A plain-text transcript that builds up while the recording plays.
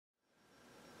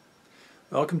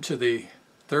Welcome to the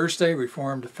Thursday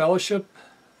Reformed Fellowship.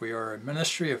 We are a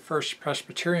ministry of First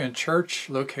Presbyterian Church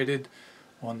located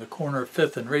on the corner of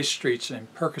 5th and Race Streets in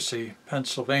Perkasie,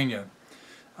 Pennsylvania.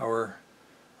 Our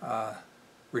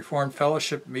Reformed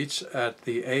Fellowship meets at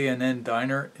the A&N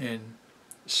Diner in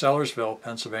Sellersville,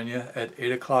 Pennsylvania at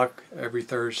 8 o'clock every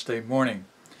Thursday morning.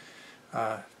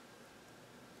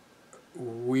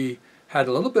 We had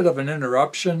a little bit of an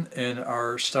interruption in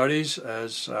our studies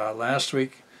as last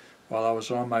week, while I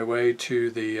was on my way to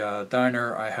the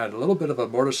diner, I had a little bit of a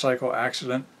motorcycle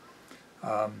accident.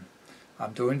 I'm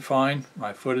doing fine.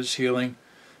 My foot is healing.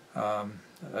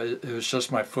 It was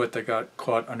just my foot that got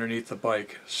caught underneath the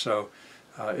bike. So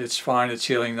it's fine. It's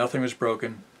healing. Nothing was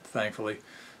broken, thankfully.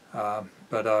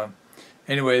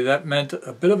 Anyway, that meant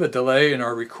a bit of a delay in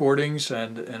our recordings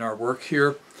and in our work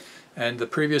here. And the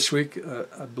previous week,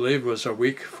 I believe, was a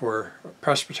week for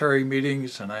presbytery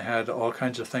meetings, and I had all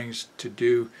kinds of things to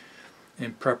do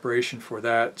in preparation for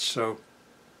that. So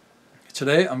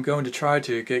today I'm going to try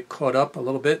to get caught up a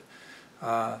little bit,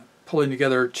 pulling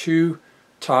together two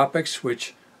topics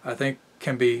which I think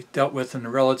can be dealt with in a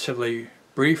relatively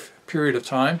brief period of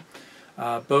time,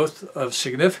 both of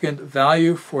significant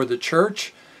value for the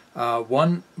church,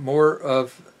 one more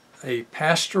of a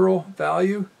pastoral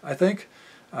value, I think,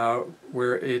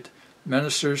 where it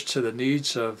ministers to the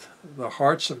needs of the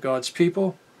hearts of God's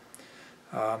people.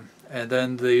 And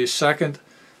then the second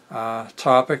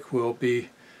topic will be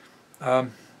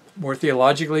more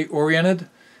theologically oriented,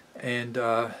 and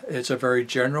it's a very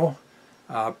general,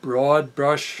 broad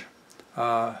brush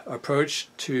approach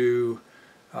to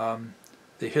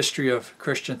the history of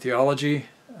Christian theology,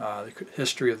 the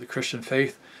history of the Christian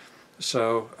faith.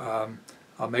 So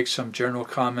I'll make some general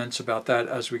comments about that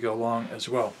as we go along as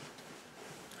well.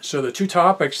 So the two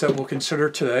topics that we'll consider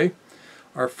today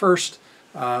are first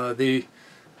the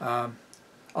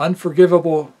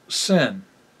unforgivable sin.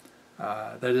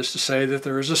 That is to say that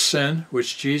there is a sin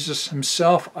which Jesus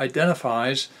himself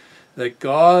identifies that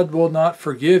God will not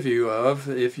forgive you of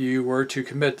if you were to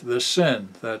commit this sin.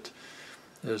 That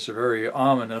is a very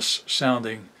ominous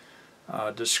sounding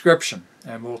description,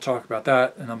 and we'll talk about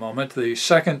that in a moment. The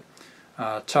second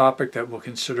topic that we'll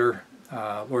consider,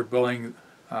 Lord willing,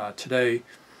 today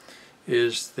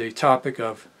is the topic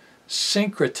of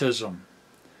syncretism.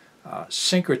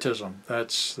 Syncretism,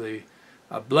 that's the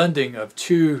blending of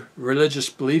two religious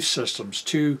belief systems,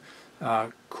 two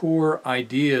core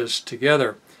ideas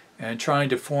together, and trying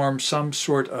to form some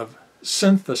sort of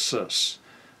synthesis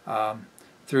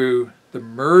through the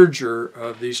merger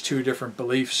of these two different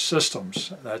belief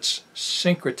systems. That's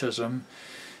syncretism,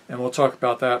 and we'll talk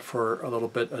about that for a little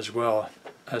bit as well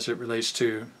as it relates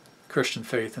to Christian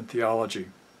faith and theology.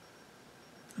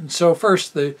 And so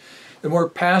first, the more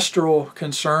pastoral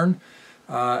concern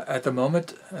at the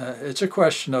moment, it's a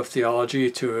question of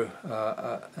theology to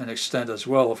an extent as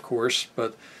well, of course,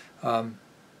 but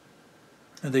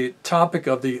the topic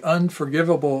of the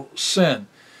unforgivable sin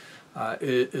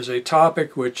is a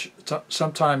topic which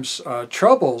sometimes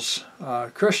troubles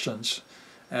Christians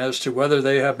as to whether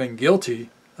they have been guilty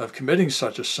of committing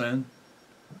such a sin.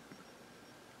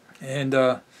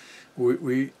 And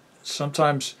we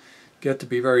sometimes get to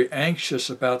be very anxious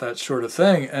about that sort of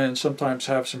thing, and sometimes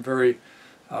have some very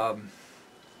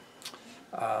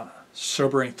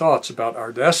sobering thoughts about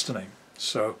our destiny.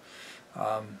 So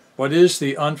what is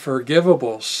the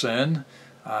unforgivable sin?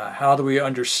 How do we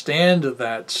understand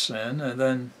that sin?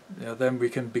 And then we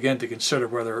can begin to consider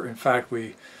whether in fact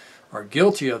we are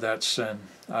guilty of that sin.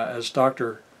 As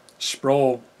Dr.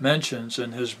 Sproul mentions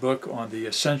in his book on the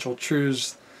essential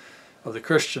truths of the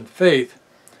Christian faith,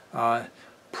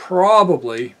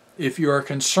 probably, if you are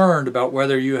concerned about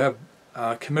whether you have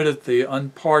committed the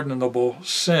unpardonable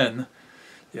sin,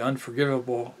 the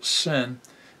unforgivable sin,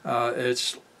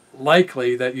 it's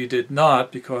likely that you did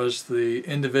not, because the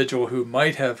individual who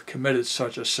might have committed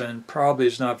such a sin probably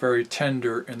is not very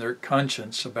tender in their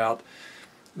conscience about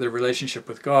their relationship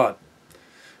with God.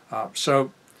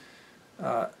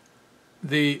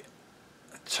 The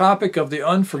topic of the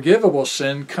unforgivable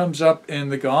sin comes up in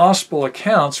the gospel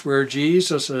accounts where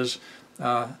Jesus is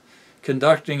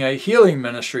conducting a healing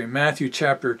ministry. In Matthew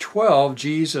chapter 12,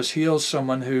 Jesus heals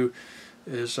someone who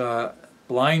is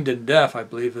blind and deaf, I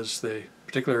believe is the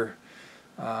particular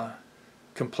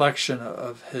complexion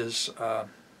of his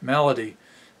malady.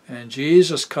 And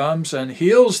Jesus comes and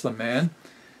heals the man,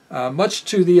 much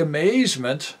to the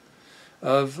amazement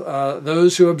of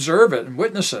those who observe it and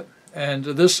witness it. And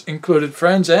this included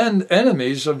friends and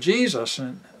enemies of Jesus.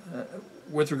 And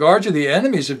with regard to the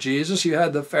enemies of Jesus, you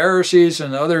had the Pharisees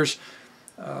and others,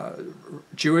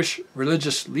 Jewish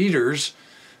religious leaders,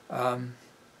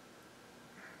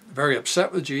 very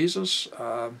upset with Jesus,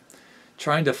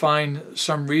 trying to find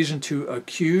some reason to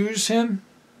accuse him.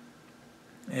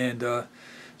 And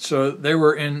so they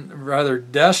were in rather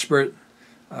desperate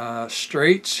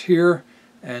straits here.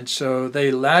 And so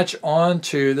they latch on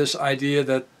to this idea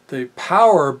that the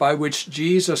power by which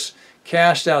Jesus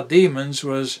cast out demons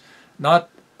was not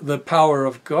the power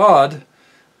of God,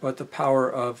 but the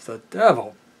power of the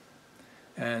devil.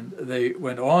 And they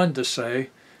went on to say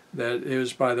that it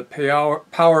was by the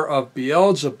power of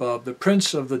Beelzebub, the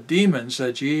prince of the demons,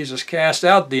 that Jesus cast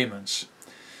out demons.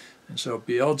 And so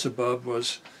Beelzebub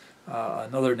was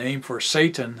another name for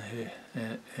Satan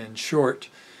in short.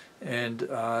 And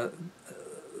I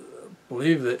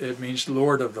believe that it means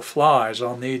Lord of the Flies.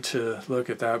 I'll need to look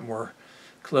at that more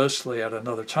closely at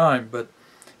another time. But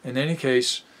in any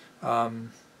case,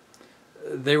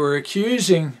 they were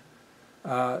accusing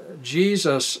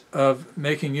Jesus of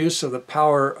making use of the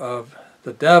power of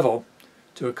the devil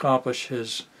to accomplish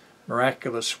his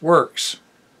miraculous works.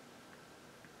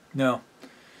 Now,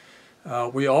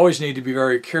 we always need to be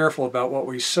very careful about what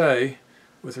we say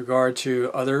with regard to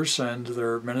others and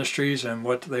their ministries and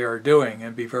what they are doing,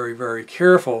 and be very, very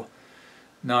careful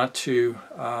not to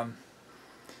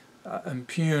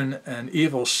impugn an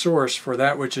evil source for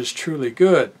that which is truly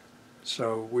good.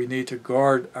 So we need to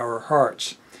guard our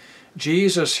hearts.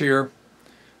 Jesus here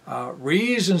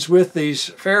reasons with these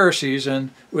Pharisees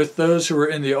and with those who are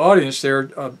in the audience there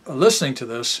listening to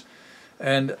this,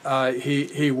 and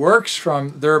he works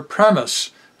from their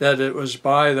premise that it was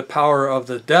by the power of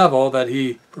the devil that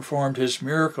he performed his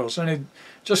miracles. And he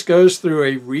just goes through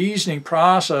a reasoning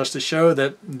process to show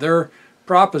that their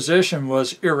proposition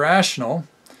was irrational,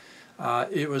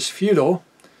 it was futile,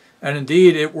 and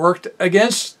indeed it worked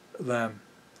against them.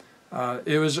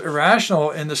 It was irrational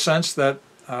in the sense that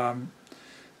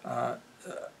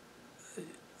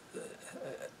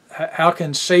how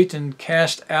can Satan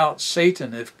cast out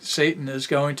Satan? If Satan is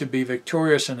going to be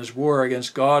victorious in his war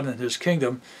against God and his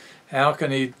kingdom, how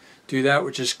can he do that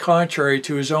which is contrary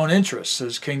to his own interests?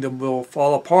 His kingdom will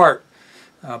fall apart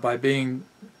by being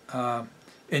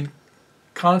in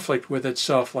conflict with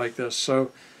itself like this.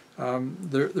 So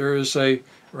there is a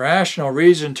rational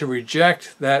reason to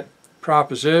reject that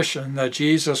proposition that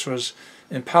Jesus was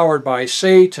empowered by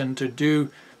Satan to do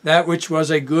that which was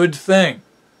a good thing,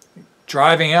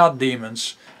 driving out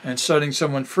demons and setting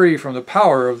someone free from the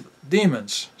power of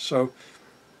demons. So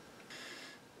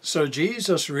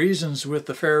Jesus reasons with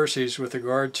the Pharisees with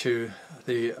regard to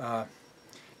the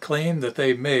claim that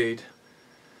they made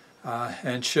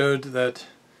and showed that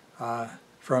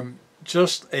from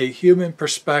just a human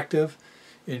perspective,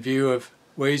 in view of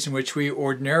ways in which we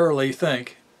ordinarily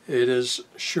think, it is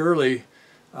surely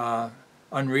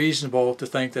unreasonable to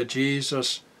think that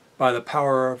Jesus, by the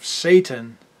power of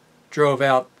Satan, drove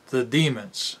out the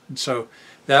demons. And so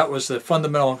that was the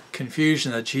fundamental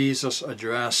confusion that Jesus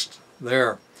addressed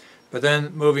there. But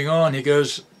then moving on, he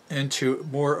goes into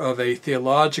more of a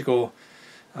theological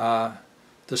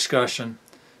discussion.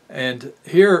 And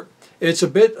here it's a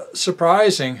bit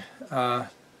surprising, to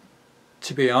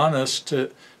be honest,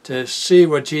 to see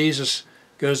what Jesus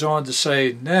goes on to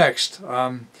say next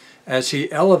as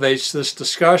he elevates this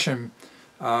discussion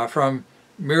from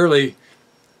merely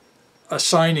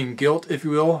assigning guilt, if you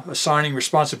will, assigning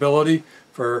responsibility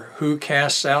for who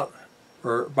casts out,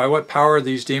 or by what power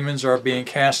these demons are being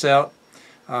cast out.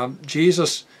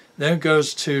 Jesus then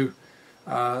goes to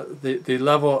the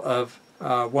level of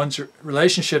one's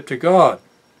relationship to God.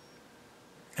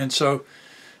 And so,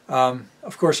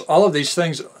 of course, all of these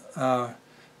things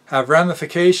have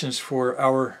ramifications for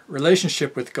our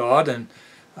relationship with God. And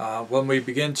when we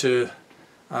begin to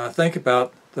think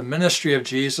about the ministry of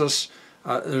Jesus,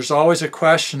 there's always a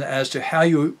question as to how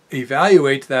you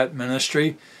evaluate that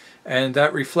ministry, and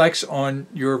that reflects on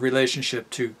your relationship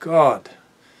to God.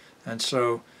 And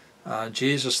so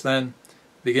Jesus then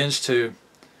begins to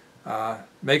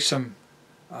make some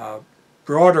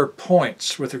broader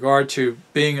points with regard to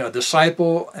being a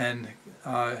disciple and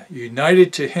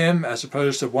united to him as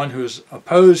opposed to one who is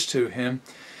opposed to him.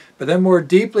 But then more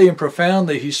deeply and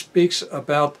profoundly he speaks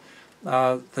about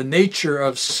the nature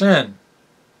of sin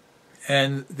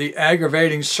and the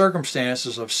aggravating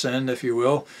circumstances of sin, if you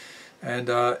will. And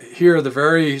here are the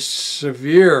very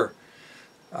severe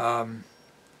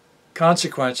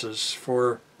consequences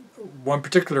for one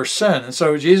particular sin. And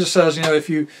so Jesus says, if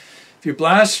you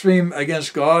blaspheme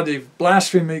against God, if you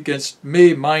blaspheme against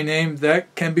me, my name,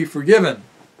 that can be forgiven.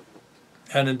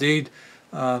 And indeed,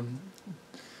 at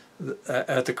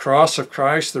the cross of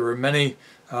Christ, there were many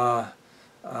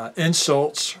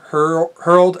insults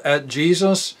hurled at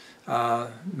Jesus,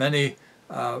 many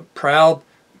proud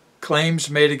claims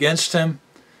made against him,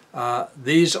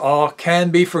 these all can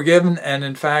be forgiven. And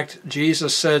in fact,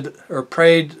 Jesus said or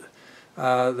prayed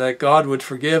that God would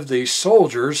forgive the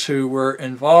soldiers who were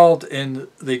involved in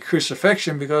the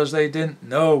crucifixion because they didn't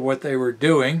know what they were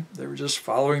doing. They were just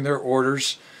following their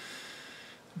orders.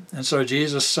 And so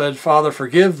Jesus said, Father,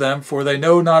 forgive them, for they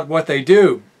know not what they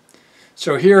do.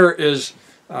 So here is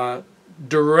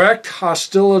direct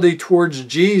hostility towards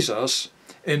Jesus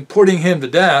in putting him to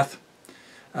death,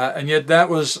 and yet that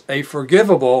was a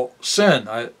forgivable sin.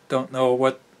 I don't know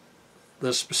what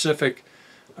the specific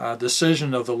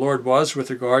decision of the Lord was with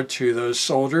regard to those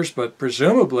soldiers, but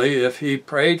presumably if he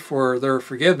prayed for their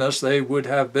forgiveness, they would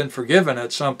have been forgiven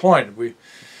at some point.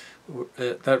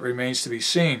 That remains to be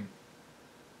seen.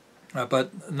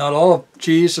 But not all of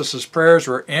Jesus' prayers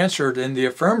were answered in the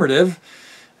affirmative,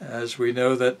 as we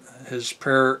know that his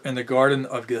prayer in the Garden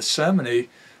of Gethsemane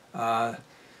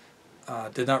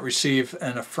did not receive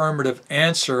an affirmative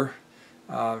answer.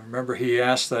 Remember, he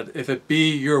asked that, if it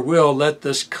be your will, let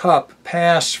this cup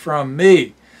pass from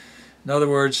me. In other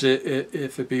words,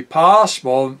 if it be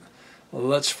possible,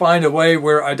 let's find a way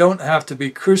where I don't have to be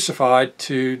crucified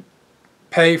to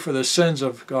pay for the sins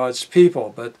of God's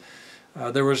people. But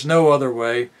there was no other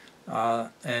way.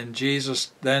 And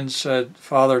Jesus then said,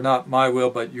 Father, not my will,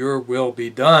 but your will be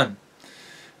done.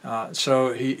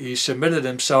 So he submitted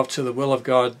himself to the will of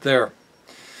God there.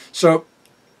 So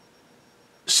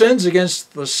sins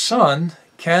against the Son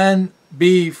can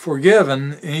be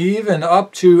forgiven, even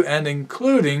up to and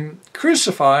including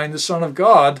crucifying the Son of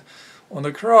God on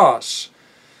the cross.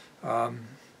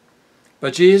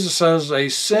 But Jesus says a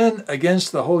sin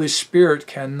against the Holy Spirit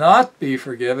cannot be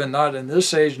forgiven, not in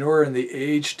this age nor in the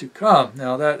age to come.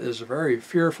 Now that is a very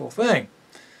fearful thing.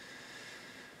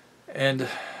 And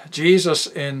Jesus,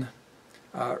 in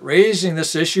raising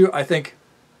this issue, I think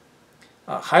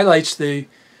highlights the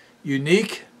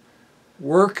unique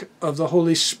work of the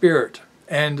Holy Spirit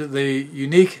and the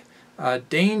unique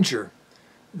danger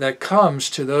that comes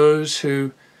to those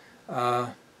who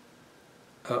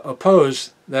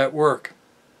oppose that work.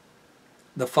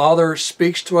 The Father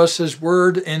speaks to us his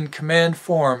word in command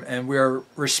form, and we are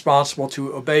responsible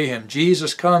to obey him.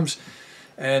 Jesus comes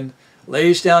and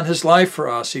lays down his life for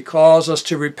us. He calls us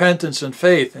to repentance and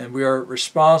faith, and we are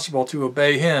responsible to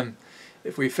obey him.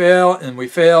 If we fail, and we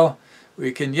fail,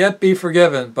 we can yet be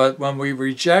forgiven. But when we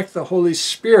reject the Holy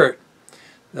Spirit,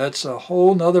 that's a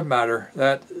whole nother matter.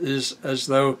 That is as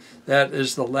though that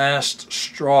is the last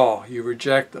straw. You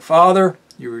reject the Father,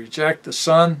 you reject the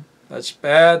Son. That's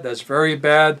bad. That's very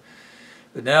bad.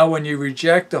 But now when you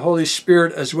reject the Holy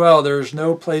Spirit as well, there is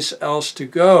no place else to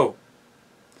go.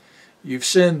 You've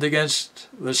sinned against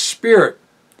the Spirit.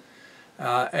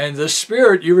 And the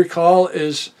Spirit, you recall,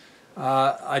 is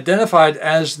identified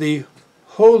as the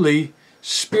Holy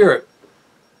Spirit.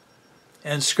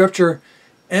 And Scripture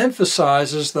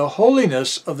emphasizes the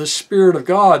holiness of the Spirit of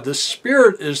God. The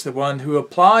Spirit is the one who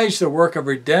applies the work of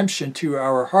redemption to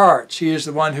our hearts. He is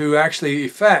the one who actually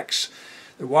effects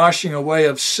the washing away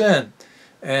of sin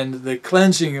and the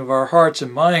cleansing of our hearts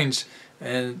and minds,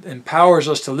 and empowers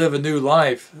us to live a new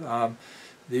life.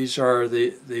 These are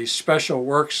the special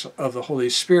works of the Holy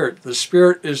Spirit. The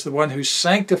Spirit is the one who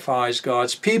sanctifies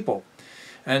God's people.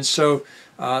 And so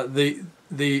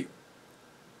the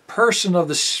person of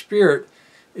the Spirit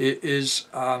is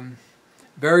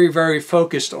very, very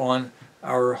focused on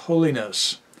our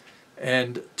holiness.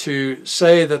 And to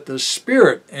say that the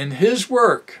Spirit in his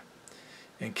work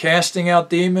in casting out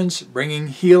demons, bringing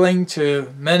healing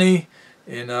to many,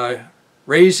 in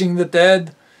raising the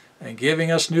dead and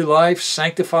giving us new life,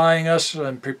 sanctifying us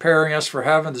and preparing us for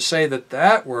heaven, to say that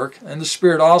that work, and the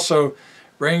Spirit also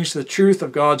brings the truth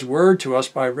of God's Word to us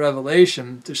by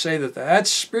revelation, to say that that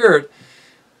Spirit,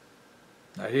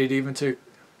 I hate even to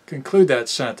conclude that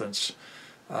sentence,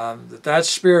 that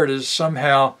Spirit is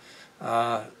somehow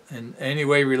in any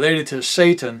way related to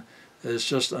Satan, is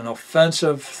just an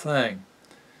offensive thing.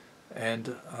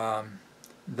 And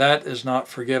that is not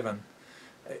forgiven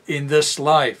in this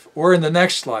life or in the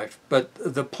next life. But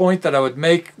the point that I would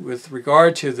make with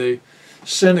regard to the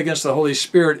sin against the Holy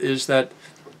Spirit is that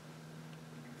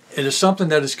it is something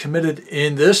that is committed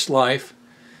in this life,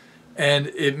 and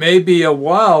it may be a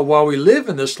while we live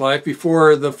in this life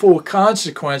before the full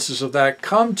consequences of that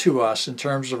come to us in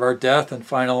terms of our death and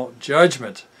final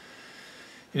judgment.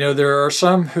 You know, there are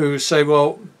some who say,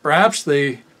 well, perhaps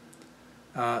the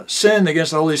sin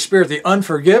against the Holy Spirit, the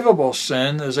unforgivable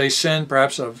sin, is a sin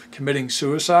perhaps of committing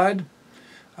suicide,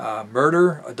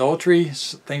 murder, adultery,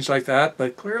 things like that.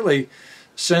 But clearly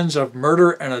sins of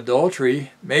murder and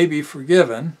adultery may be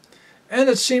forgiven. And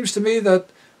it seems to me that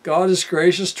God is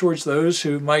gracious towards those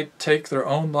who might take their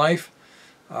own life.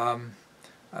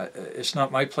 It's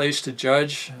not my place to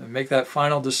judge and make that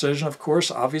final decision, of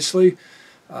course, obviously.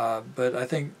 But I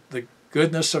think the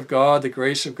goodness of God, the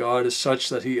grace of God is such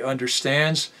that He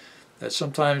understands that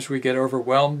sometimes we get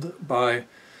overwhelmed by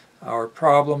our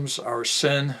problems, our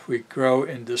sin. We grow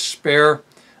in despair.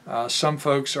 Some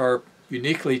folks are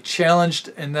uniquely challenged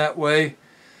in that way.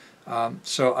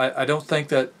 So I don't think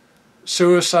that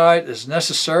suicide is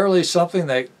necessarily something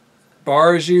that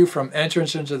bars you from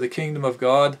entrance into the kingdom of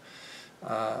God.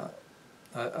 I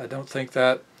don't think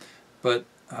that. But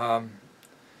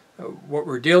what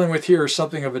we're dealing with here is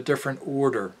something of a different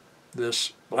order.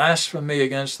 This blasphemy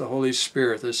against the Holy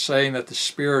Spirit, this saying that the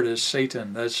Spirit is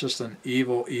Satan, that's just an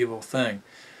evil, evil thing.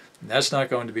 And that's not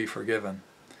going to be forgiven.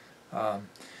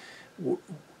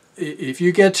 If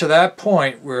you get to that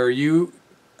point where you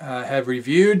have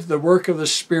reviewed the work of the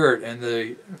Spirit and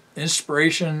the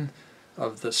inspiration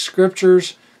of the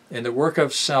Scriptures and the work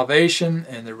of salvation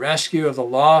and the rescue of the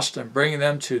lost and bringing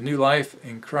them to new life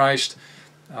in Christ,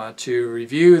 to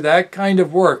review that kind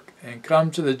of work and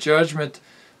come to the judgment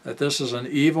that this is an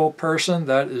evil person,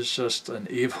 that is just an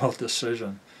evil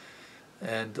decision.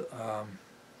 And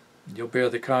you'll bear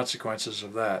the consequences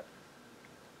of that.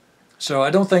 So I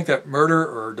don't think that murder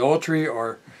or adultery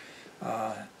or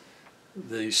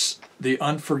the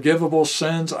unforgivable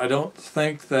sins, I don't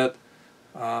think that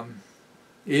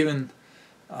even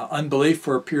unbelief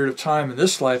for a period of time in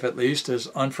this life at least is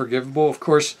unforgivable. Of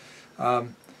course,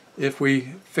 if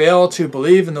we fail to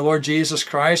believe in the Lord Jesus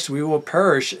Christ, we will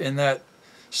perish in that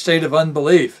state of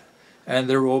unbelief, and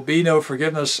there will be no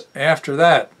forgiveness after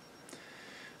that.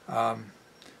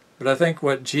 But I think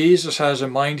what Jesus has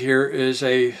in mind here is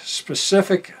a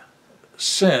specific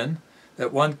sin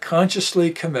that one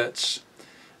consciously commits,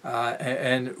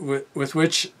 and with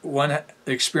which one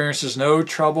experiences no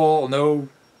trouble, no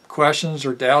questions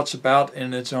or doubts about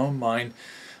in its own mind.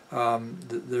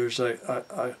 There's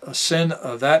a sin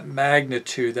of that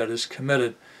magnitude that is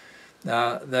committed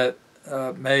that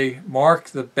may mark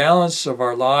the balance of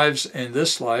our lives in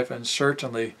this life and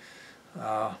certainly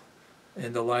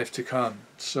in the life to come.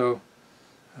 So,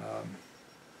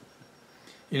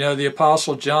 the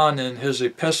Apostle John in his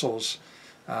epistles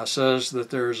says that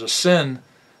there is a sin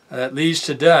that leads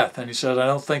to death, and he said, I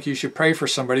don't think you should pray for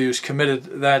somebody who's committed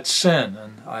that sin.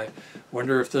 And I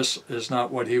wonder if this is not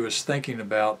what he was thinking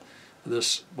about,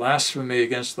 this blasphemy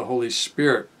against the Holy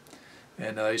Spirit.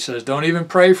 And he says, don't even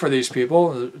pray for these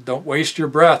people. Don't waste your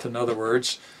breath, in other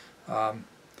words.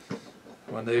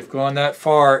 When they've gone that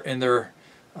far in their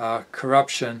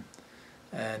corruption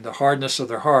and the hardness of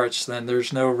their hearts, then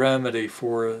there's no remedy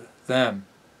for them.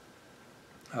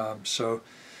 So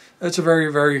it's a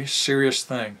very, very serious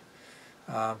thing.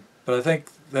 But I think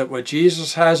that what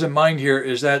Jesus has in mind here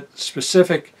is that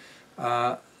specific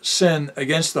sin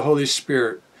against the Holy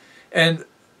Spirit. And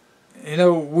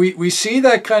we see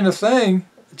that kind of thing,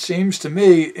 it seems to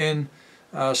me, in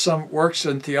some works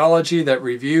in theology that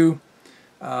review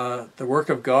the work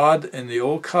of God in the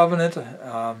Old Covenant,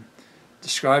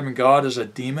 describing God as a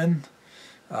demon,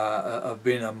 of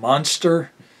being a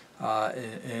monster,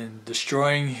 in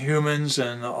destroying humans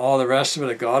and all the rest of it,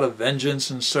 a God of vengeance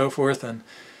and so forth. And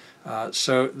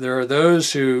so there are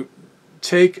those who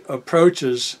take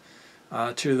approaches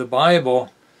to the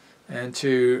Bible and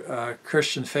to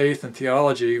Christian faith and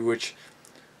theology which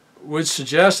would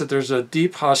suggest that there's a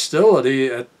deep hostility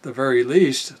at the very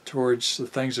least towards the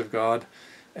things of God,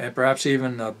 and perhaps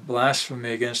even a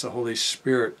blasphemy against the Holy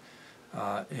Spirit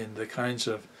in the kinds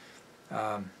of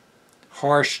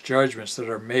harsh judgments that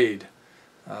are made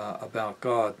about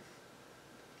God.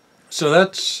 So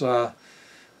that's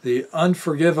the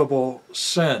unforgivable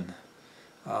sin.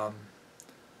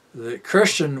 The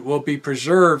Christian will be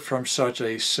preserved from such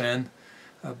a sin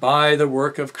by the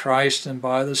work of Christ and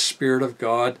by the Spirit of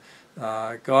God.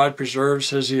 God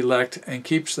preserves His elect and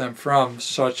keeps them from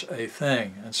such a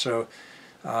thing. And so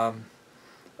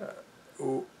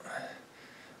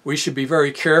we should be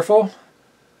very careful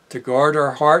to guard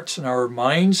our hearts and our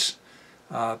minds,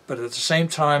 but at the same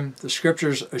time the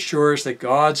Scriptures assure us that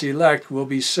God's elect will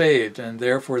be saved, and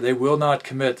therefore they will not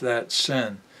commit that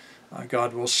sin.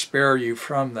 God will spare you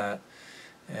from that.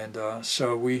 And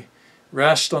so we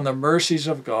rest on the mercies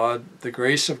of God, the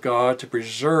grace of God to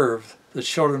preserve the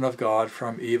children of God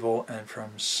from evil and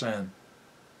from sin.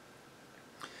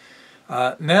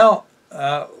 Now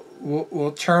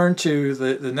we'll turn to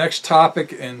the next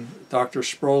topic in Dr.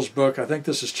 Sproul's book. I think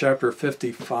this is chapter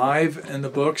 55 in the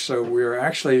book, so we're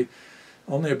actually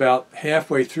only about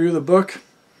halfway through the book.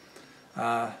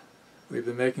 We've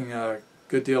been making a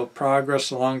good deal of progress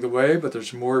along the way, but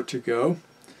there's more to go.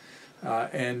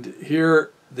 And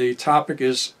here the topic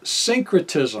is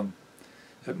syncretism.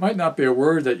 It might not be a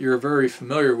word that you're very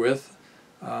familiar with,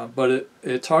 but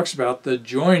it talks about the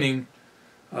joining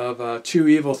of two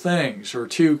evil things or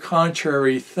two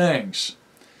contrary things.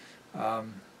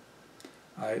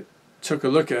 I took a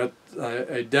look at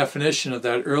a definition of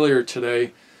that earlier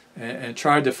today and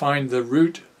tried to find the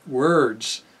root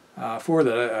words for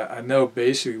that. I know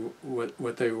basically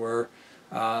what they were.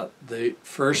 The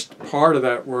first part of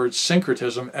that word,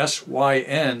 syncretism,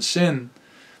 S-Y-N, sin,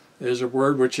 is a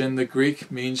word which in the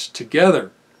Greek means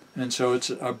together. And so it's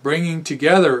a bringing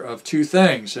together of two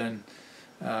things. And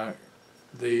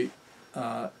the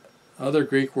other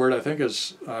Greek word, I think,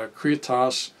 is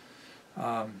kritos,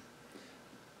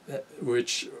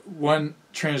 which one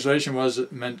translation was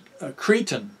it meant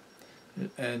Cretan.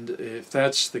 And if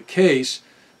that's the case,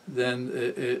 then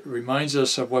it reminds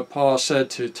us of what Paul said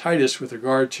to Titus with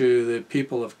regard to the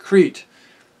people of Crete.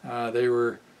 They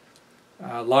were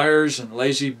liars and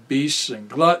lazy beasts and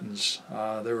gluttons.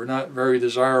 They were not very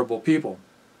desirable people.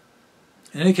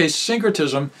 In any case,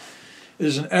 syncretism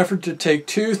is an effort to take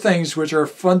two things which are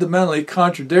fundamentally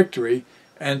contradictory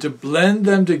and to blend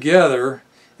them together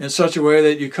in such a way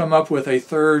that you come up with a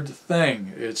third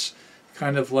thing. It's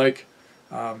kind of like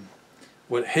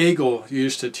what Hegel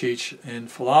used to teach in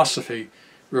philosophy,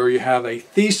 where you have a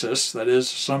thesis, that is,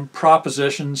 some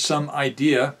proposition, some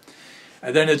idea,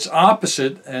 and then its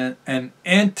opposite, an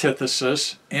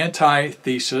antithesis,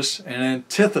 antithesis, and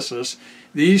antithesis.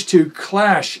 These two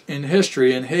clash in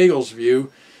history, in Hegel's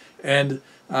view, and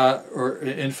or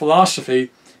in philosophy,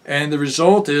 and the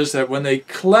result is that when they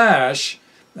clash,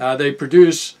 they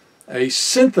produce a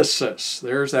synthesis.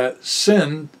 There's that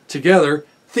sin together,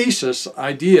 thesis,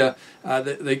 idea.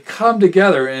 They come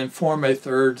together and form a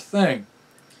third thing.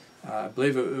 I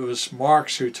believe it was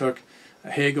Marx who took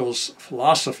Hegel's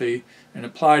philosophy and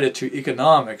applied it to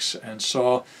economics and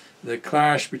saw the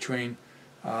clash between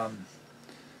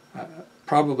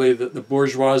probably the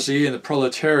bourgeoisie and the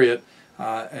proletariat,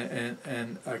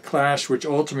 and a clash which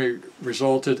ultimately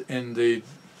resulted in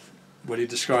what he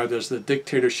described as the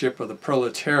dictatorship of the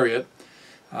proletariat,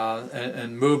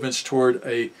 and movements toward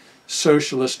a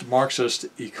socialist Marxist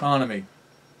economy.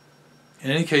 In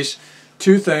any case,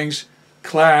 two things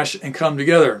clash and come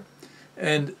together.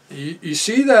 And you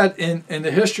see that in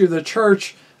the history of the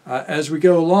church as we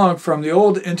go along from the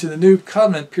Old into the New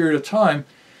Covenant period of time,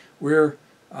 where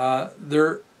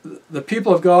the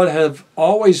people of God have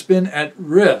always been at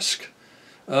risk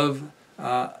of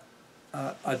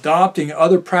adopting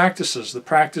other practices, the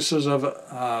practices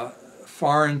of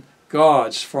foreign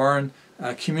gods, foreign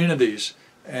communities,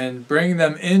 and bringing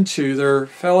them into their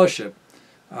fellowship.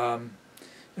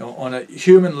 On a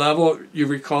human level, you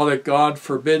recall that God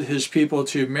forbid his people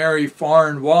to marry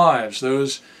foreign wives,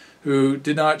 those who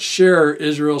did not share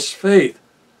Israel's faith.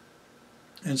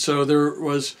 And so there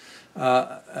was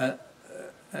a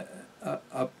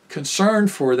concern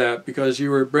for that, because you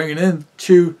were bringing in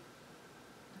two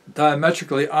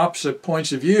diametrically opposite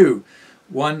points of view,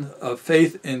 one of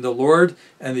faith in the Lord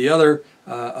and the other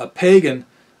a pagan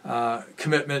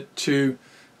commitment to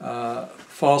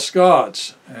false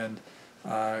gods. And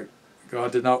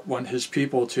God did not want his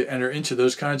people to enter into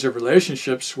those kinds of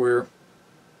relationships where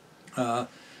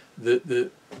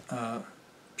the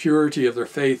purity of their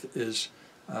faith is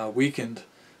weakened,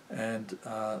 and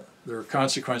there are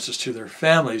consequences to their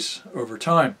families over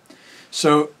time.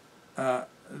 So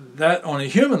that on a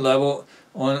human level,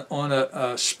 on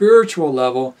a spiritual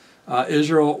level,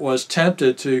 Israel was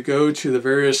tempted to go to the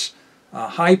various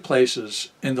high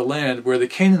places in the land where the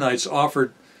Canaanites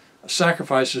offered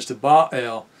sacrifices to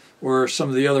Baal or some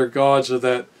of the other gods of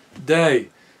that day.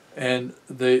 And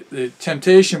the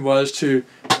temptation was to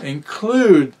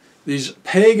include these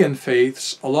pagan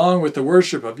faiths along with the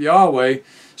worship of Yahweh,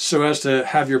 so as to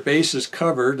have your bases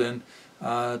covered and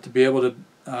to be able to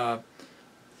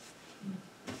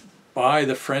buy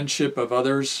the friendship of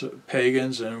others,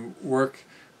 pagans, and work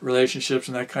relationships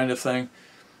and that kind of thing.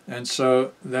 And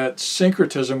so that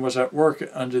syncretism was at work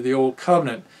under the Old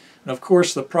Covenant. And of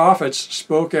course the prophets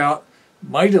spoke out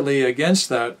mightily against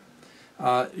that.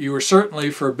 You were certainly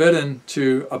forbidden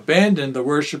to abandon the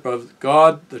worship of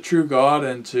God, the true God,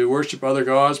 and to worship other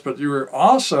gods, but you were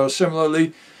also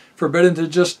similarly forbidden to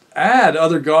just add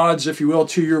other gods, if you will,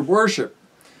 to your worship.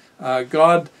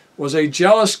 God was a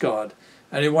jealous God,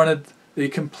 and he wanted the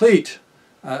complete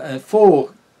and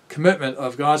full commitment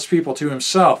of God's people to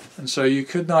himself. And so you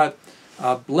could not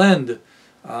blend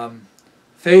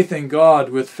faith in God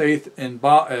with faith in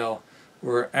Baal,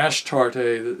 or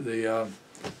Ashtarte, the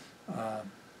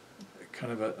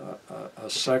kind of a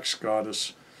sex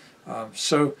goddess.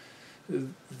 So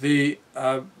the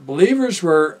believers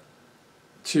were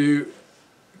to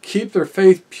keep their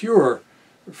faith pure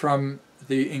from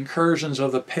the incursions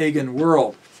of the pagan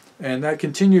world. And that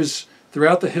continues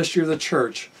throughout the history of the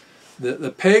church.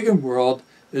 The pagan world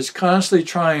is constantly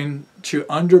trying to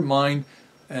undermine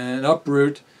and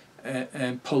uproot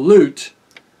and pollute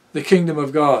the kingdom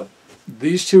of God.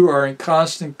 These two are in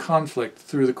constant conflict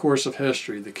through the course of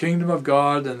history. The kingdom of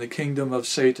God and the kingdom of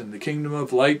Satan. The kingdom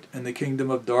of light and the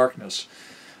kingdom of darkness.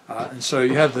 And so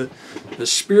you have the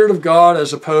Spirit of God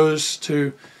as opposed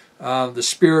to the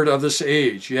spirit of this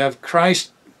age. You have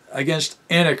Christ against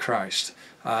Antichrist.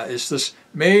 It's this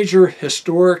major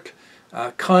historic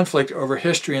conflict over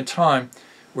history and time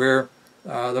where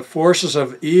the forces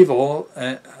of evil,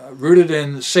 rooted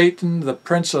in Satan, the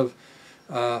prince of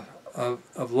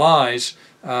lies,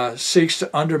 seeks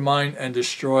to undermine and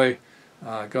destroy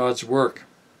God's work.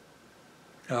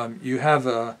 You have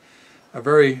a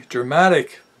very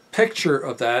dramatic picture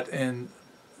of that in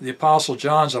the Apostle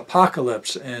John's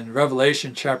Apocalypse in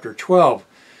Revelation chapter 12,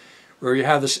 where you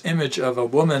have this image of a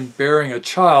woman bearing a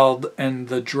child, and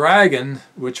the dragon,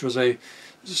 which was a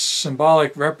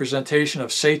symbolic representation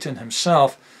of Satan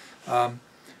himself,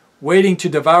 waiting to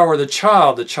devour the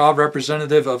child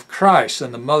representative of Christ,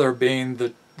 and the mother being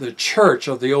the church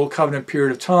of the Old Covenant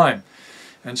period of time.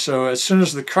 And so as soon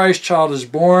as the Christ child is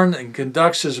born and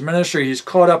conducts his ministry, he's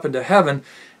caught up into heaven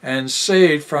and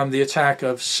saved from the attack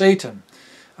of Satan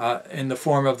in the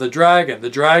form of the dragon. The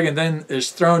dragon then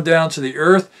is thrown down to the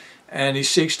earth, and he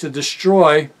seeks to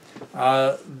destroy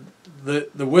the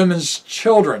women's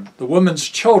children. The woman's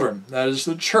children, that is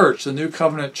the church, the New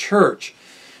Covenant church.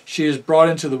 She is brought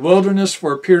into the wilderness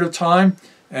for a period of time,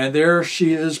 and there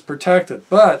she is protected.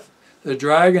 But the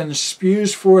dragon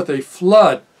spews forth a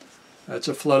flood. That's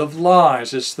a flood of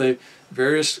lies. It's the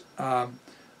various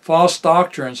false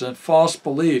doctrines and false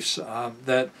beliefs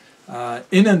that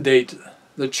inundate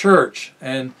the church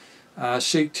and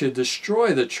seek to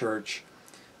destroy the church.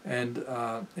 And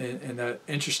in that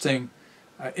interesting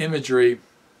imagery,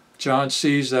 John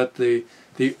sees that the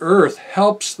earth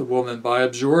helps the woman by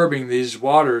absorbing these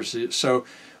waters. So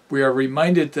we are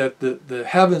reminded that the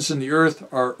heavens and the earth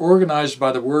are organized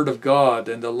by the Word of God,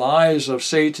 and the lies of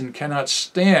Satan cannot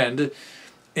stand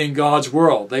in God's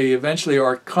world. They eventually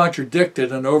are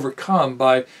contradicted and overcome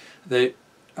by the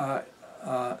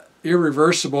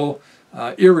irreversible,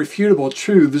 irrefutable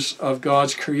truths of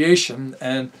God's creation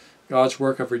and God's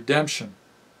work of redemption.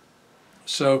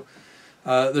 So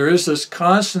there is this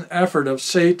constant effort of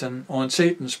Satan, on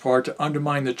Satan's part, to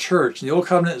undermine the church. And the Old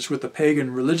Covenant is with the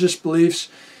pagan religious beliefs.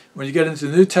 When you get into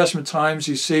the New Testament times,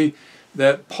 you see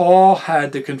that Paul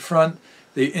had to confront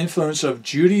the influence of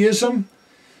Judaism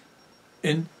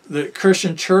in the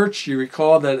Christian church. You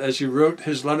recall that as he wrote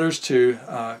his letters to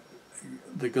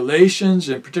the Galatians,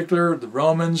 in particular, the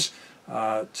Romans,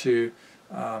 to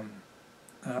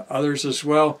others as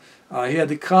well, he had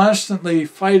to constantly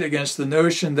fight against the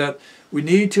notion that we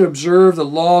need to observe the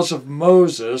laws of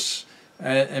Moses,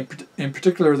 and in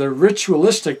particular the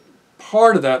ritualistic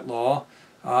part of that law,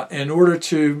 in order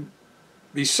to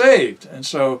be saved. And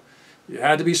so you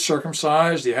had to be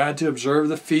circumcised, you had to observe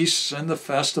the feasts and the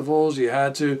festivals, you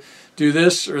had to do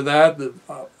this or that,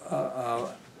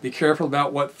 be careful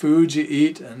about what foods you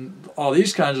eat, and all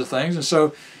these kinds of things. And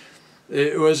so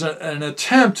it was an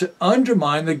attempt to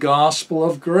undermine the gospel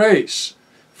of grace,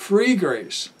 free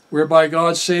grace, whereby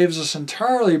God saves us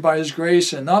entirely by His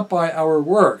grace and not by our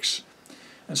works.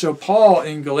 And so Paul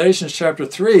in Galatians chapter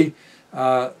 3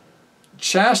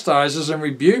 chastises and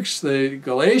rebukes the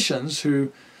Galatians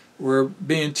who were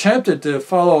being tempted to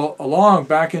follow along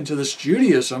back into this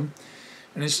Judaism,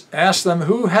 and he asks them,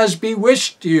 "Who has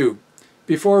bewitched you,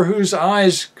 before whose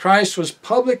eyes Christ was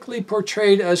publicly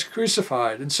portrayed as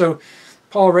crucified?" And so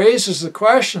Paul raises the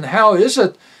question, how is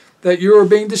it that you are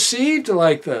being deceived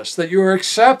like this, that you are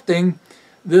accepting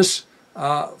this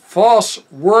false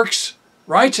works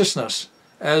righteousness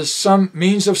as some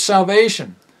means of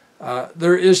salvation?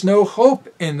 There is no hope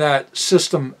in that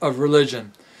system of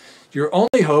religion. Your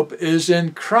only hope is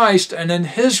in Christ and in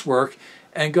His work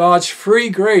and God's free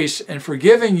grace in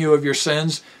forgiving you of your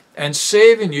sins and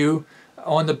saving you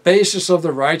on the basis of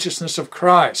the righteousness of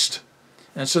Christ.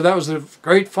 And so that was the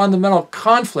great fundamental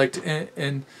conflict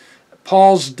in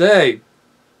Paul's day,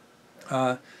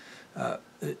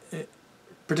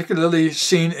 particularly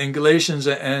seen in Galatians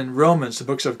and Romans, the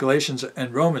books of Galatians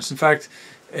and Romans. In fact,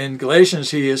 in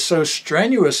Galatians, he is so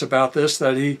strenuous about this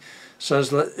that he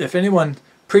says, if anyone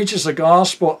preaches a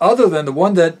gospel other than the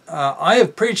one that I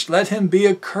have preached, let him be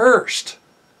accursed.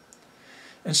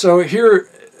 And so here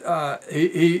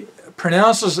he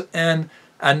pronounces an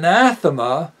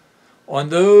anathema on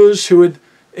those who would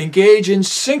engage in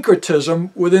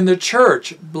syncretism within the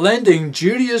church, blending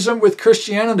Judaism with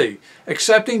Christianity,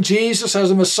 accepting Jesus as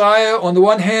a Messiah on the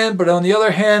one hand, but on the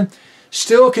other hand,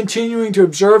 still continuing to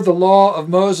observe the law of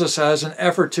Moses as an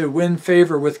effort to win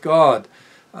favor with God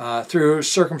through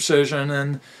circumcision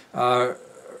and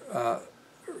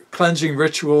cleansing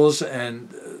rituals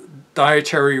and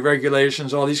dietary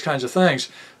regulations, all these kinds of things.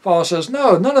 Paul says,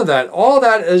 no, none of that. All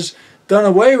that is done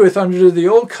away with under the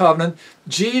old covenant.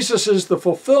 Jesus is the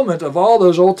fulfillment of all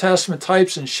those Old Testament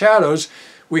types and shadows.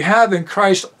 We have in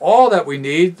Christ all that we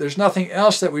need. There's nothing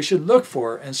else that we should look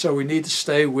for, and so we need to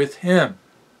stay with him.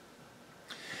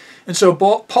 And so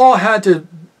Paul had to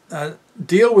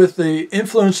deal with the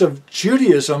influence of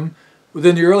Judaism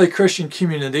within the early Christian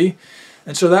community.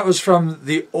 And so that was from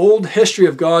the old history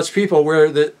of God's people, where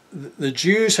the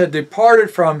Jews had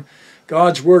departed from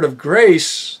God's word of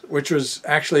grace, which was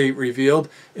actually revealed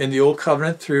in the Old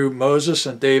Covenant through Moses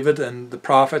and David and the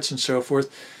prophets and so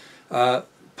forth.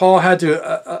 Paul had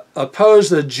to oppose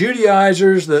the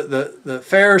Judaizers, the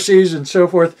Pharisees and so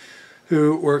forth,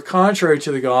 who were contrary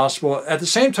to the gospel. At the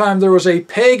same time, there was a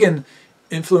pagan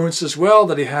influence as well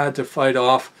that he had to fight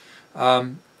off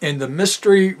in the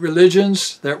mystery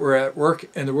religions that were at work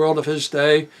in the world of his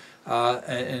day,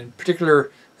 and in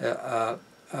particular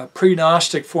a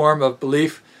pre-Gnostic form of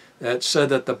belief that said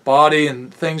that the body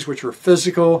and things which were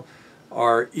physical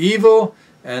are evil,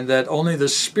 and that only the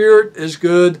spirit is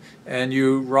good, and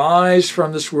you rise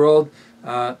from this world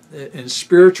in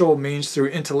spiritual means, through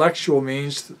intellectual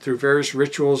means, through various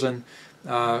rituals and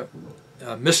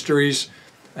mysteries,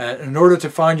 in order to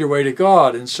find your way to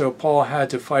God. And so Paul had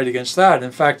to fight against that.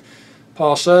 In fact,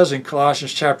 Paul says in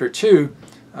Colossians chapter 2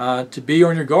 to be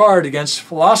on your guard against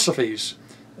philosophies.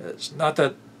 It's not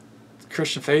that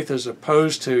Christian faith is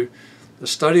opposed to the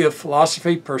study of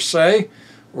philosophy per se,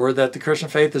 or that the Christian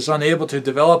faith is unable to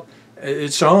develop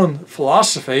its own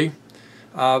philosophy,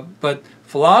 but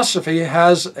philosophy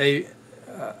has a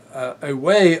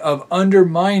way of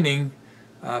undermining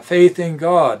faith in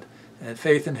God and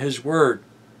faith in His Word.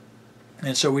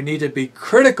 And so we need to be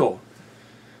critical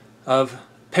of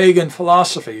pagan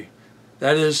philosophy.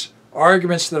 That is,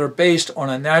 arguments that are based on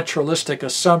a naturalistic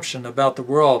assumption about the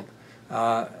world,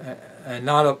 and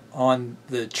not on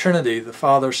the Trinity, the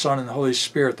Father, Son, and the Holy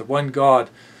Spirit, the one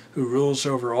God who rules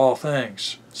over all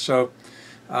things. So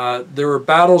there were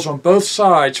battles on both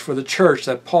sides for the church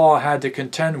that Paul had to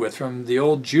contend with, from the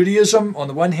old Judaism on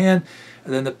the one hand,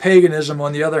 and then the paganism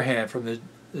on the other hand, from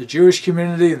the Jewish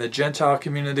community and the Gentile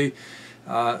community.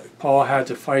 Paul had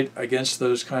to fight against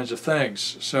those kinds of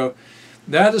things. So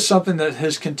that is something that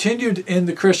has continued in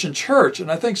the Christian church,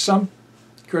 and I think some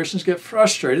Christians get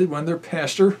frustrated when their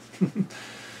pastor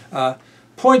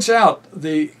points out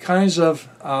the kinds of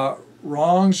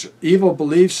wrongs, evil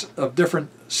beliefs of different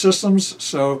systems.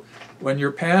 So when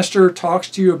your pastor talks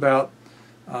to you about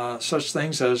such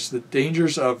things as the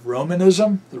dangers of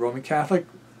Romanism, the Roman Catholic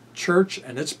Church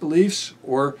and its beliefs,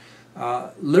 or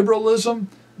liberalism,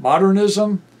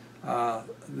 modernism,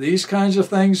 these kinds of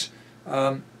things,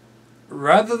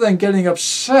 rather than getting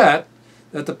upset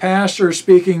that the pastor is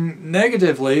speaking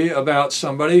negatively about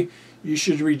somebody, you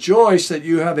should rejoice that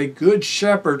you have a good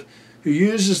shepherd who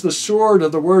uses the sword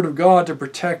of the Word of God to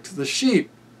protect the sheep.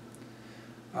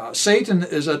 Satan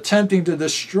is attempting to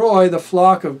destroy the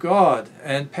flock of God,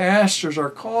 and pastors are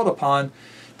called upon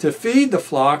to feed the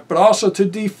flock, but also to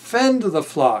defend the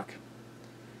flock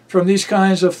from these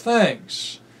kinds of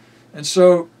things. And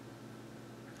so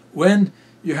when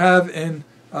you have in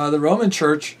the Roman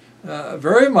Church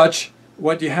very much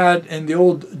what you had in the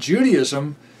old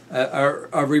Judaism,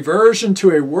 a reversion to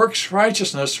a works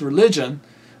righteousness religion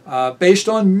based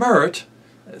on merit.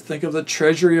 Think of the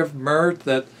treasury of merit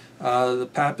that the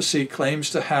papacy claims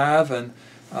to have, and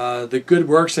the good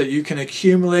works that you can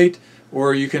accumulate,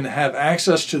 or you can have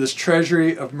access to this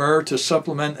treasury of merit to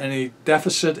supplement any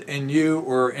deficit in you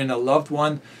or in a loved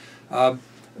one.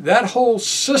 That whole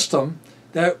system,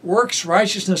 that works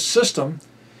righteousness system,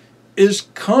 is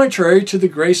contrary to the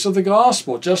grace of the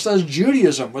gospel, just as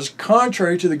Judaism was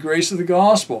contrary to the grace of the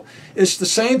gospel. It's the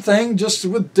same thing, just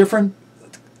with different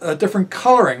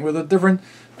coloring, with a different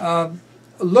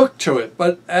look to it.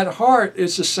 But at heart,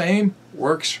 it's the same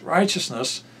works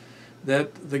righteousness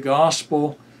that the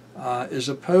gospel is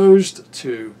opposed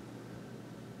to.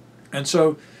 And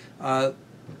so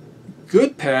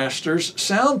good pastors,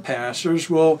 sound pastors,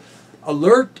 will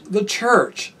alert the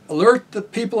church, alert the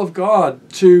people of God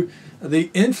to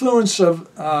the influence of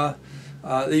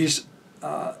these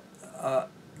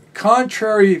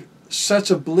contrary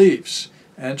sets of beliefs,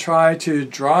 and try to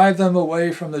drive them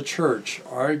away from the church,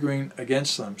 arguing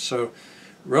against them. So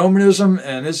Romanism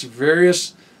and its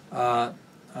various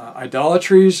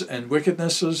idolatries and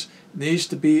wickednesses needs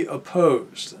to be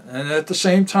opposed. And at the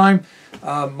same time,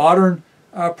 modern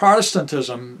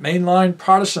Protestantism, mainline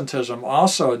Protestantism,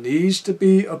 also needs to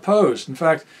be opposed. In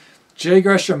fact, J.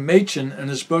 Gresham Machen, in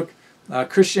his book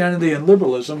Christianity and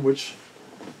Liberalism, which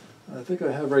I think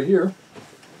I have right here,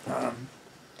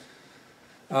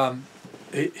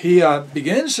 he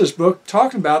begins his book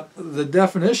talking about the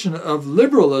definition of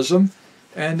liberalism,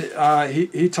 and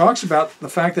he talks about the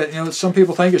fact that some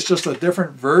people think it's just a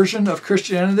different version of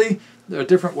Christianity, a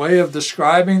different way of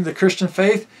describing the Christian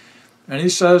faith, and he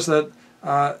says that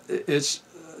it's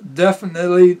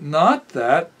definitely not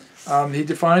that. He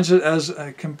defines it as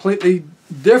a completely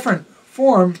different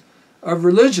form of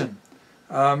religion.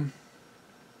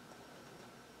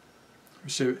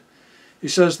 He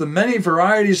says the many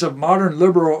varieties of modern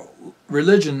liberal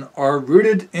religion are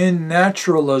rooted in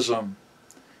naturalism,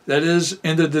 that is,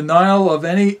 in the denial of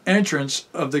any entrance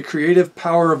of the creative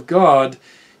power of God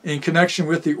in connection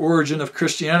with the origin of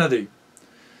Christianity.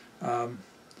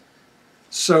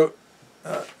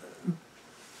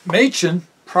 Machen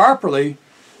properly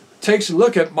takes a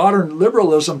look at modern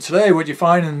liberalism today, what you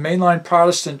find in mainline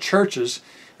Protestant churches,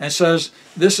 and says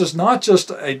this is not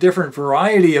just a different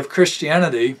variety of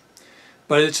Christianity,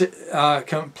 but it's a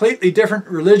completely different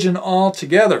religion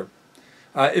altogether.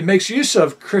 It makes use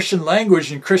of Christian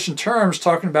language and Christian terms,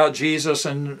 talking about Jesus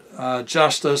and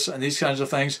justice and these kinds of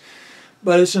things,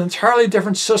 but it's an entirely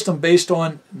different system based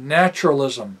on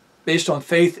naturalism, based on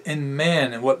faith in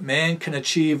man and what man can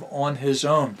achieve on his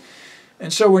own.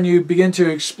 And so when you begin to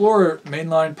explore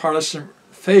mainline Protestant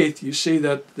faith, you see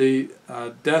that the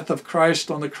death of Christ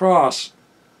on the cross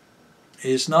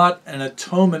is not an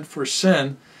atonement for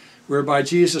sin, whereby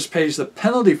Jesus pays the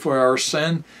penalty for our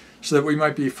sin so that we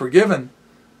might be forgiven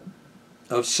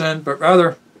of sin, but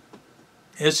rather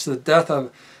it's the death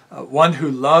of one who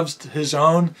loves his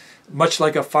own, much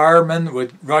like a fireman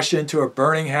would rush into a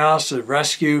burning house to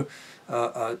rescue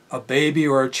a baby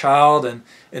or a child, and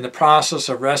in the process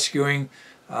of rescuing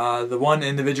the one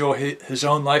individual, his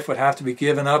own life would have to be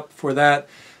given up for that.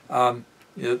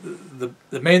 The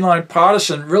mainline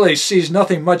Protestant really sees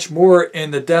nothing much more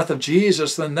in the death of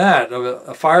Jesus than that.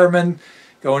 A fireman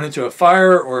going into a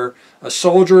fire, or a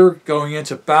soldier going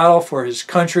into battle for his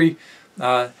country,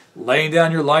 laying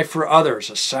down your life for others,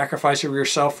 a sacrifice of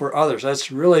yourself for others.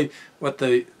 That's really what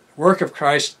the work of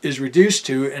Christ is reduced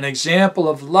to, an example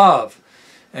of love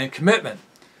and commitment.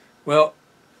 Well,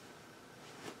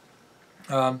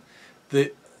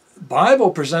 the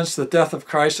Bible presents the death of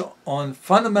Christ on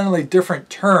fundamentally different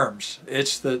terms.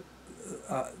 It's the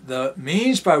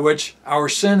means by which our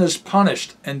sin is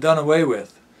punished and done away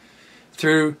with,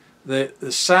 through the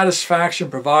satisfaction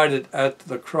provided at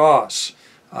the cross.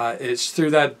 It's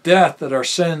through that death that our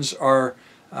sins are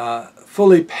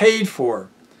fully paid for.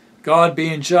 God,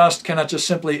 being just, cannot just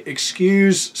simply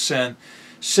excuse sin.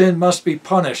 Sin must be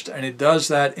punished, and it does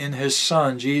that in his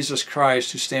Son, Jesus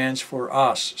Christ, who stands for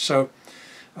us. So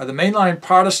the mainline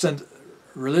Protestant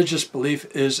religious belief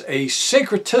is a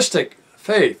syncretistic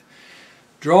faith,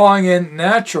 drawing in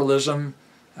naturalism,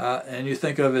 and you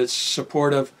think of its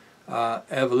support of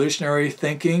evolutionary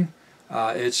thinking,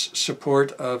 its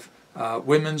support of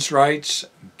women's rights,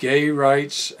 gay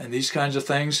rights, and these kinds of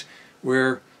things,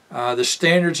 where the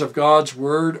standards of God's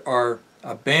Word are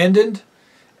abandoned,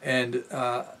 and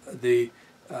the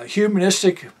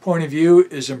humanistic point of view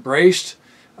is embraced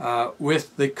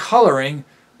with the coloring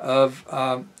of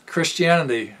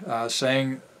Christianity,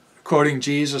 quoting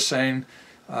Jesus, saying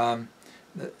that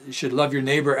you should love your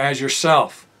neighbor as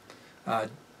yourself.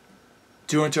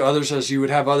 Do unto others as you would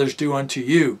have others do unto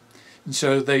you. And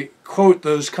so they quote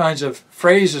those kinds of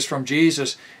phrases from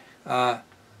Jesus,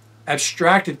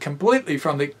 abstracted completely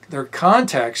from their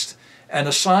context, and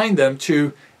assign them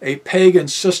to a pagan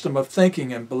system of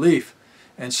thinking and belief,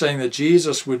 and saying that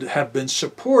Jesus would have been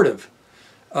supportive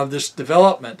of this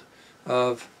development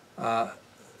of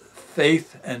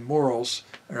faith and morals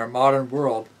in our modern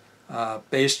world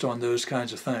based on those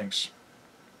kinds of things.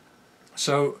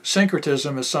 So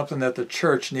syncretism is something that the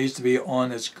church needs to be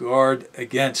on its guard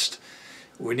against.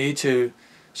 We need to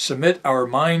submit our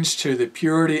minds to the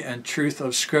purity and truth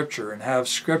of Scripture, and have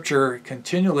Scripture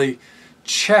continually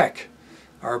check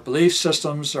our belief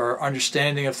systems, our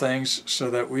understanding of things, so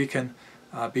that we can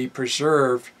be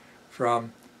preserved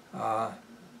from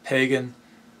pagan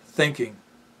thinking.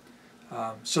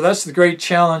 So that's the great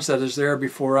challenge that is there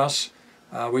before us.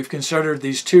 We've considered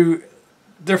these two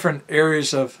different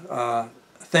areas of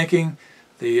thinking,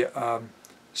 the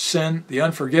sin, the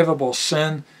unforgivable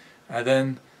sin, and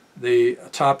then the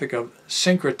topic of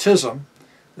syncretism,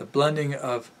 the blending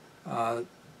of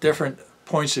different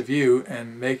points of view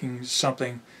and making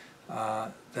something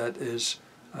that is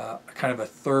kind of a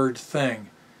third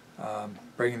thing,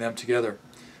 bringing them together.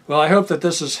 Well, I hope that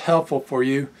this is helpful for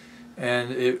you,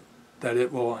 and that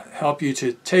it will help you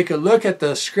to take a look at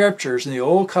the scriptures in the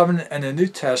Old Covenant and the New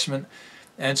Testament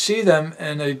and see them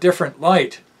in a different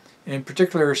light. In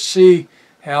particular, see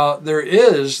how there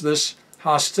is this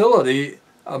hostility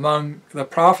among the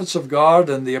prophets of God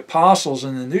and the apostles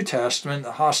in the New Testament,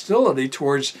 the hostility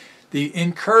towards the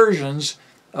incursions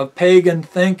of pagan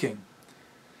thinking,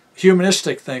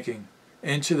 humanistic thinking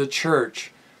into the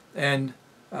church, and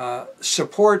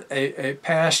support a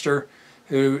pastor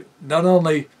who not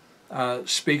only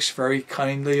speaks very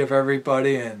kindly of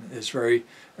everybody and is very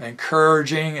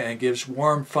encouraging and gives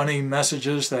warm, funny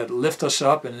messages that lift us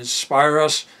up and inspire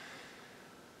us,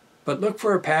 but look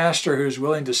for a pastor who's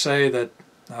willing to say that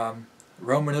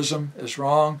Romanism is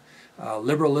wrong,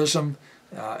 liberalism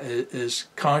is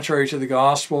contrary to the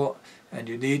gospel, and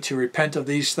you need to repent of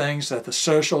these things, that the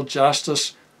social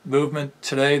justice movement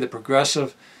today, the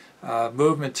progressive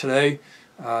movement today,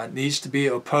 needs to be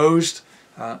opposed.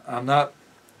 I'm not,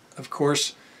 of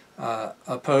course,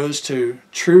 opposed to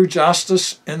true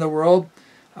justice in the world,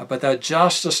 but that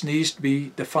justice needs to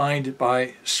be defined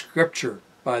by Scripture,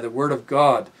 by the Word of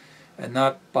God, and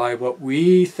not by what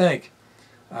we think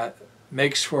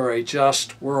makes for a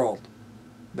just world.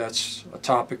 That's a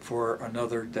topic for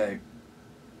another day.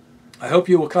 I hope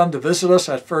you will come to visit us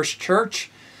at First Church.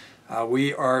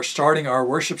 We are starting our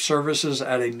worship services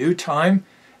at a new time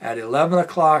at 11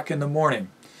 o'clock in the morning.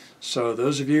 So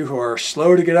those of you who are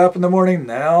slow to get up in the morning,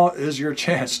 now is your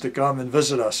chance to come and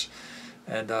visit us.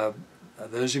 And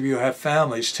those of you who have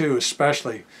families too,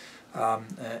 especially,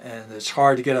 and it's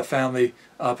hard to get a family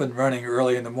up and running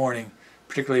early in the morning,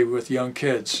 particularly with young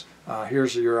kids.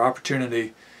 Here's your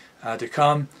opportunity to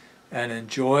come and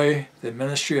enjoy the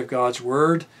ministry of God's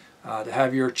Word, to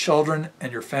have your children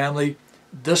and your family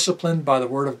disciplined by the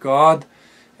Word of God,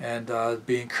 and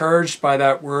be encouraged by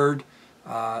that Word,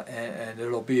 and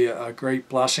it'll be a great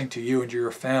blessing to you and to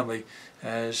your family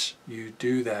as you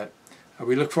do that.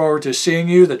 We look forward to seeing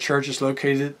you. The church is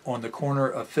located on the corner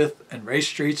of 5th and Race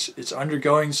Streets. It's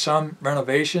undergoing some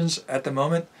renovations at the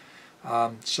moment,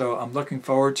 so I'm looking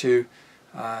forward to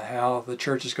how the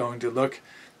church is going to look.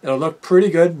 It'll look pretty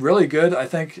good, really good, I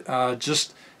think,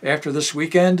 just after this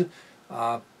weekend,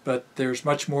 but there's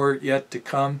much more yet to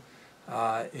come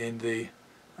in the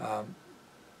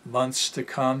months to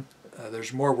come.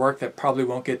 There's more work that probably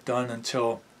won't get done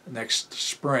until next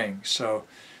spring, so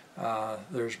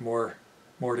there's more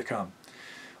to come.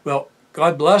 Well,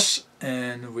 God bless,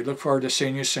 and we look forward to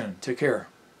seeing you soon. Take care.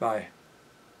 Bye.